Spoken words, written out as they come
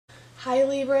Hi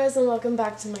Libras, and welcome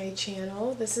back to my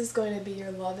channel. This is going to be your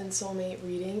love and soulmate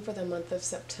reading for the month of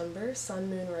September, Sun,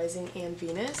 Moon, Rising, and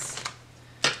Venus.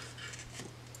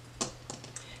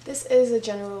 This is a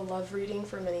general love reading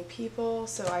for many people,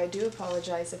 so I do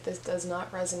apologize if this does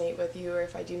not resonate with you or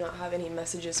if I do not have any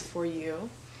messages for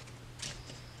you.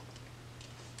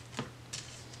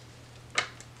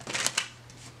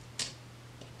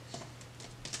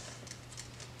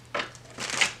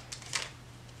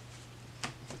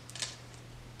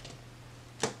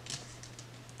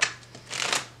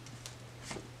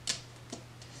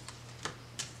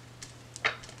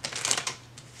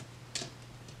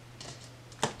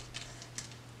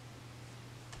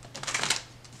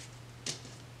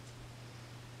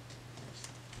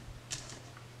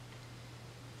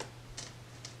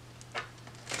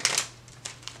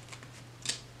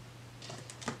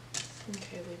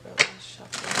 Okay, Libra, let's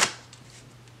shuffle.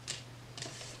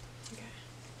 Okay.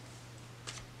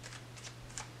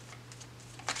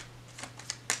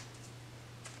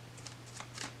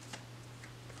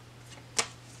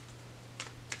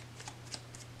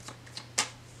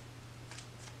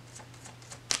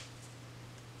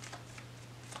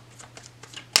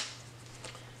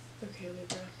 Okay,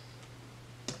 Libra.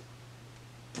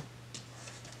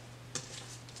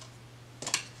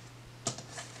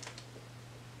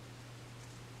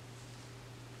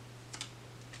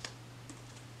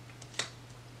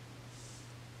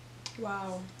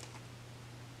 Wow.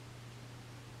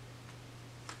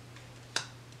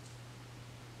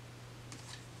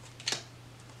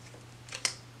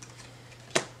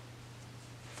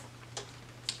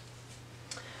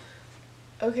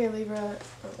 Okay, Libra.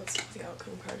 Oh, let's do the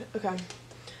outcome card. Okay.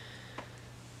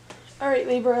 Alright,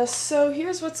 Libra. So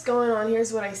here's what's going on.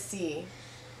 Here's what I see.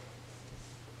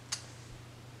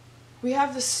 We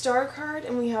have the Star card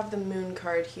and we have the Moon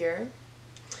card here.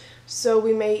 So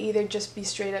we may either just be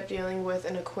straight up dealing with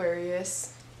an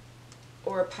Aquarius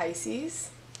or a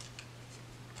Pisces.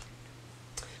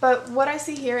 But what I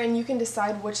see here, and you can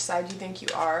decide which side you think you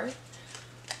are,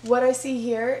 what I see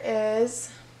here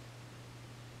is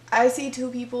I see two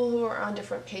people who are on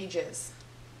different pages.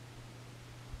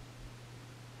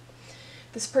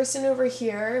 This person over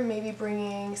here may be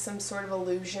bringing some sort of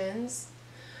illusions.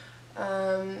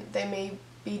 They may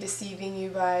be deceiving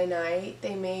you by night.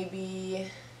 They may be...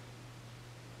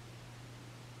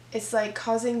 It's like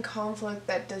causing conflict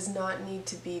that does not need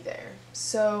to be there.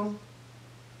 So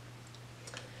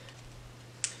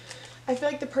I feel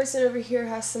like the person over here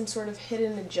has some sort of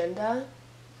hidden agenda.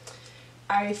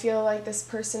 I feel like this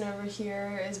person over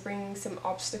here is bringing some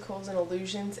obstacles and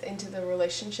illusions into the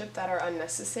relationship that are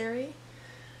unnecessary.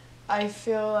 I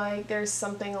feel like there's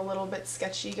something a little bit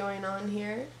sketchy going on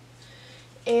here.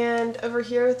 And over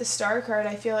here with the Star card,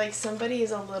 I feel like somebody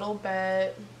is a little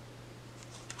bit...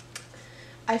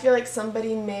 I feel like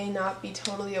somebody may not be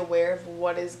totally aware of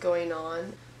what is going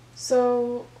on.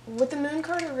 So with the Moon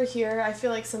card over here, I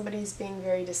feel like somebody's being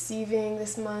very deceiving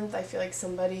this month. I feel like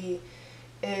somebody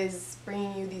is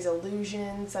bringing you these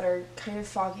illusions that are kind of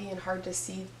foggy and hard to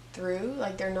see through.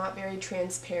 Like they're not very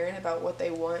transparent about what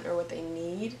they want or what they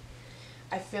need.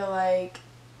 I feel like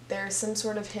there's some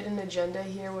sort of hidden agenda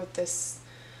here with this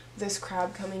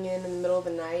crab coming in the middle of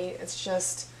the night. It's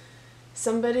just...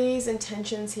 somebody's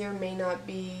intentions here may not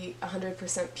be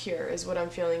 100% pure is what I'm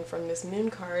feeling from this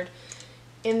Moon card.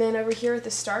 And then over here with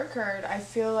the Star card, I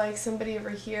feel like somebody over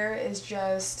here is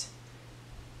just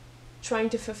trying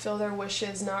to fulfill their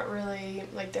wishes, not really,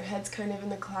 like their head's kind of in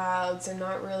the clouds and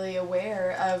not really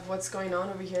aware of what's going on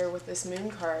over here with this Moon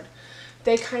card.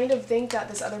 They kind of think that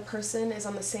this other person is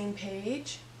on the same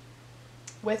page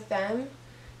with them,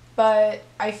 but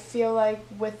I feel like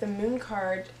with the Moon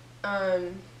card,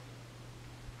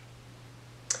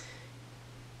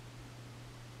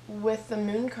 with the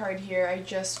Moon card here, I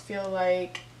just feel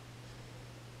like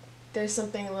there's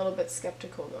something a little bit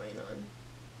skeptical going on.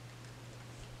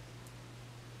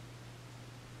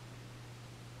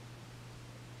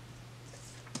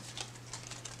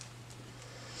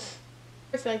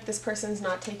 I feel like this person's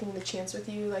not taking the chance with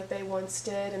you like they once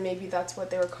did, and maybe that's what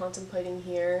they were contemplating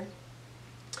here,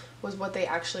 was what they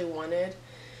actually wanted.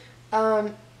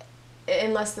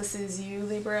 Unless this is you,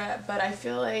 Libra, but I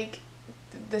feel like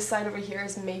this side over here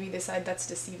is maybe the side that's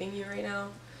deceiving you right now.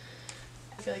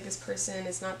 I feel like this person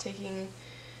is not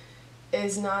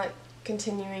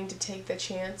continuing to take the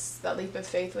chance, that leap of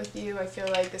faith with you. I feel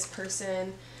like this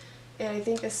person, and I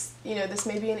think this, this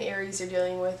may be an Aries you're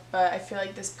dealing with, but I feel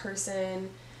like this person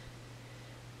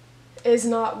is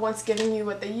not once giving you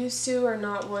what they used to, or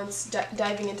not once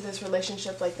diving into this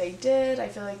relationship like they did. I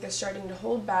feel like they're starting to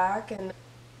hold back, and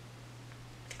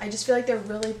I just feel like they're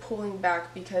really pulling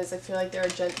back because I feel like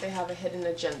they have a hidden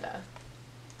agenda.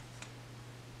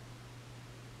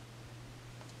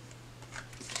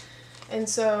 And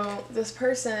so this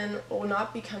person will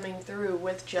not be coming through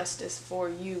with justice for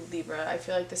you, Libra. I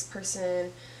feel like this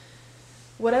person,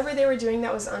 whatever they were doing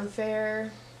that was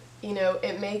unfair, you know,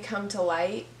 it may come to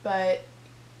light, but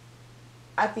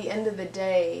at the end of the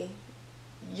day,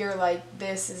 you're like,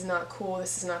 this is not cool,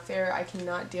 this is not fair, I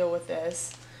cannot deal with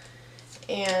this.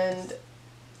 And,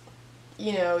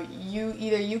 you know,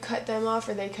 either you cut them off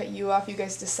or they cut you off. You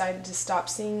guys decided to stop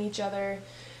seeing each other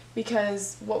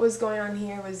because what was going on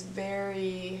here was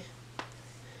very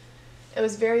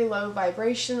low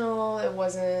vibrational. It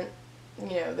wasn't,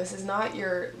 you know, this is not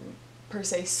your per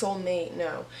se soulmate.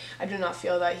 No, I do not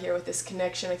feel that here with this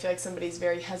connection. I feel like somebody's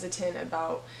very hesitant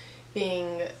about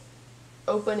being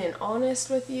open and honest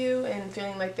with you and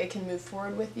feeling like they can move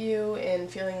forward with you and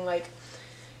feeling like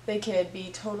they could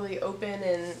be totally open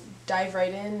and dive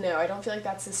right in. No, I don't feel like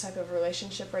that's this type of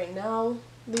relationship right now,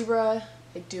 Libra.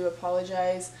 I do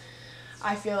apologize.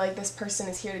 I feel like this person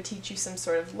is here to teach you some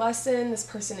sort of lesson. This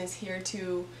person is here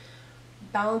to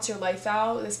balance your life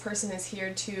out. This person is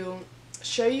here to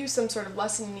show you some sort of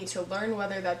lesson you need to learn,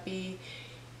 whether that be,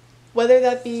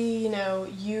 you know,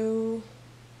 you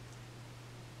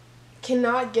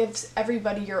cannot give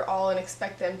everybody your all and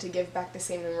expect them to give back the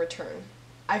same in return.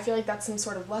 I feel like that's some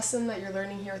sort of lesson that you're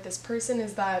learning here with this person,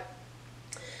 is that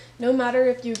no matter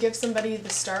if you give somebody the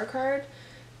star card,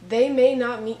 they may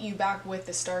not meet you back with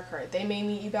the star card. They may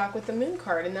meet you back with the moon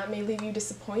card, and that may leave you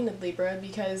disappointed, Libra,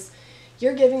 because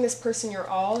you're giving this person your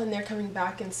all and they're coming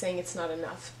back and saying it's not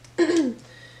enough.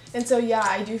 And so yeah,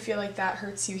 I do feel like that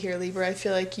hurts you here, Libra. I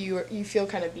feel like you feel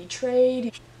kind of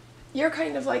betrayed. You're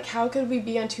kind of like, how could we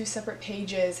be on two separate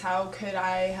pages? How could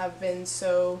I have been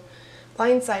so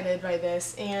blindsided by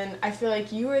this? And I feel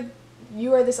like you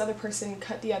or this other person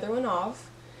cut the other one off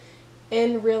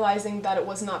in realizing that it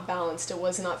was not balanced, it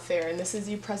was not fair. And this is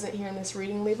you present here in this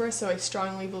reading, Libra, so I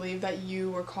strongly believe that you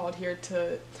were called here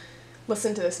to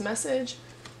listen to this message.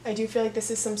 I do feel like this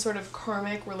is some sort of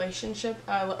karmic relationship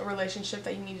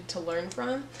that you needed to learn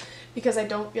from, because I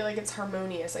don't feel like it's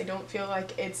harmonious. I don't feel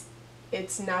like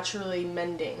it's naturally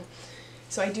mending.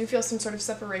 So I do feel some sort of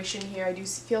separation here. I do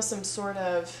feel some sort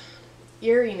of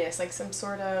eeriness, like some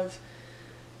sort of,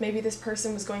 maybe this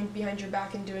person was going behind your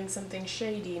back and doing something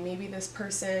shady. Maybe this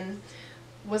person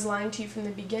was lying to you from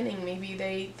the beginning. Maybe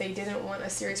they didn't want a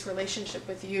serious relationship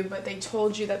with you, but they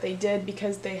told you that they did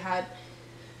because they had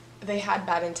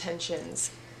bad intentions.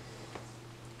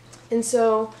 And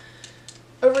so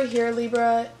over here,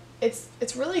 Libra,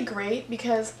 it's really great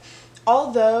because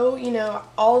although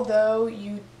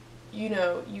you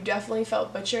definitely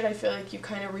felt butchered, I feel like you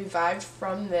kind of revived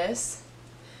from this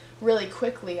really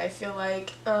quickly. I feel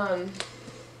like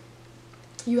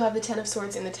you have the Ten of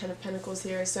Swords and the Ten of Pentacles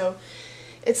here, so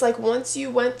it's like once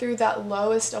you went through that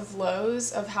lowest of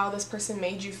lows of how this person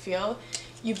made you feel,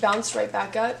 you bounced right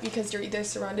back up because you're either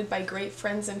surrounded by great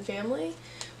friends and family,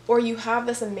 or you have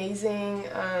this amazing,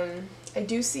 I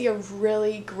do see a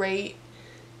really great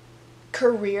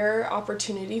career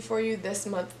opportunity for you this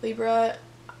month, Libra.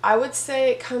 I would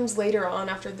say it comes later on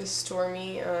after this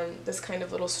stormy, this kind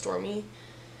of little stormy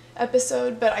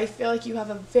episode, but I feel like you have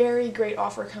a very great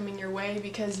offer coming your way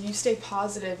because you stay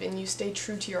positive and you stay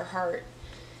true to your heart.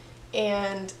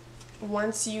 And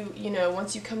once you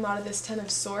come out of this Ten of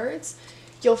Swords,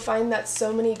 you'll find that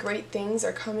so many great things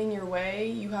are coming your way.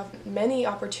 You have many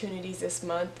opportunities this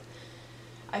month.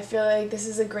 I feel like this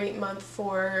is a great month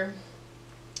for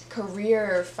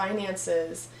career,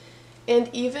 finances, and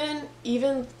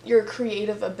even your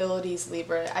creative abilities,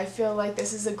 Libra. I feel like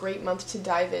this is a great month to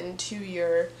dive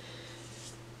into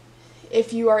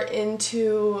if you are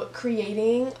into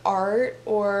creating art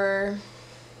or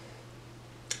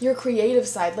your creative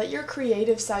side. Let your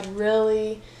creative side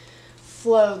really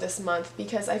flow this month,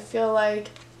 because I feel like,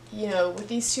 with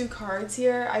these two cards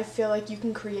here, I feel like you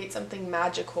can create something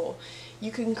magical.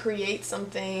 You can create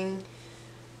something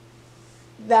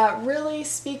that really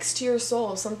speaks to your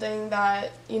soul, something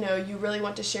that, you really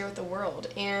want to share with the world.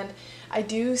 And I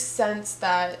do sense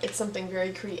that it's something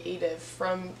very creative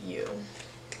from you.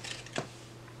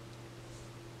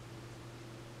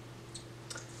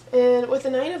 And with the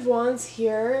Nine of Wands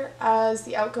here as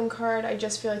the outcome card, I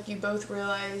just feel like you both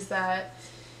realize that,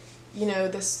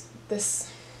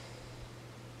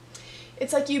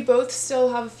 it's like you both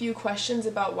still have a few questions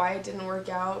about why it didn't work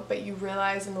out, but you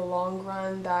realize in the long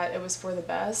run that it was for the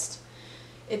best.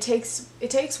 It takes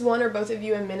one or both of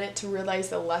you a minute to realize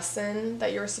the lesson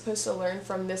that you're supposed to learn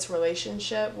from this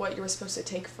relationship, what you were supposed to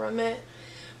take from it.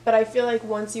 But I feel like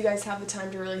once you guys have the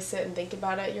time to really sit and think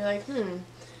about it, you're like,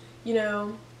 you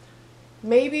know,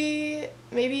 maybe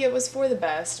it was for the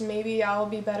best. Maybe I'll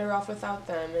be better off without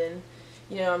them. And,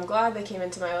 you know, I'm glad they came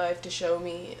into my life to show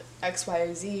me X, Y,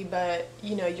 or Z, but,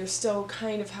 you know, you're still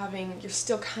kind of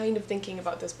thinking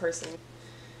about this person.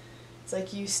 It's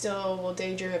like you still will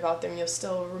daydream about them, you'll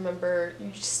still remember, you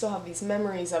just still have these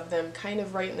memories of them kind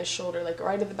of right in the shoulder, like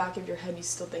right at the back of your head, you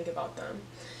still think about them.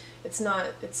 It's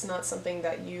not something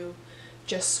that you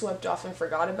just swept off and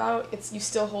forgot about. You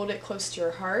still hold it close to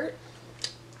your heart.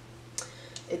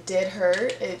 It did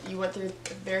hurt. You went through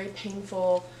a very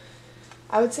painful,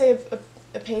 I would say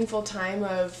a painful time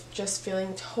of just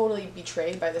feeling totally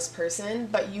betrayed by this person,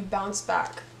 but you bounced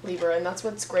back, Libra, and that's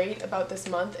what's great about this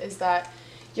month is that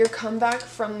your comeback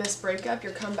from this breakup,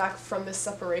 your comeback from this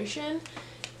separation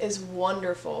is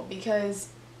wonderful because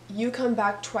you come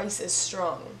back twice as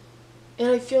strong. And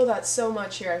I feel that so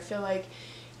much here. I feel like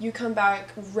you come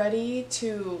back ready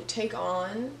to take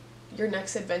on your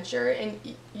next adventure and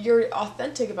you're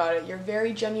authentic about it. You're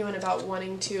very genuine about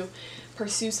wanting to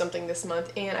pursue something this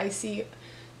month, and I see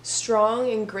strong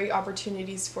and great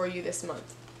opportunities for you this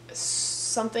month.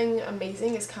 Something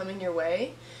amazing is coming your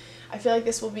way. I feel like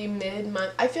this will be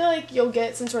mid-month. I feel like you'll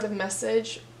get some sort of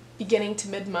message beginning to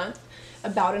mid-month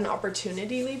about an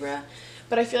opportunity, Libra,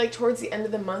 but I feel like towards the end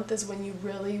of the month is when you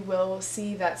really will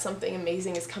see that something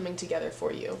amazing is coming together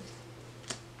for you.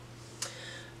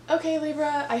 Okay,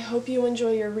 Libra, I hope you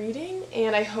enjoy your reading,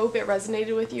 and I hope it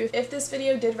resonated with you. If this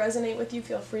video did resonate with you,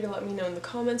 feel free to let me know in the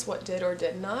comments what did or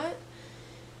did not.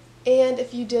 And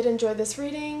if you did enjoy this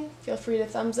reading, feel free to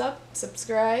thumbs up,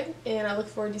 subscribe, and I look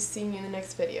forward to seeing you in the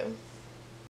next video.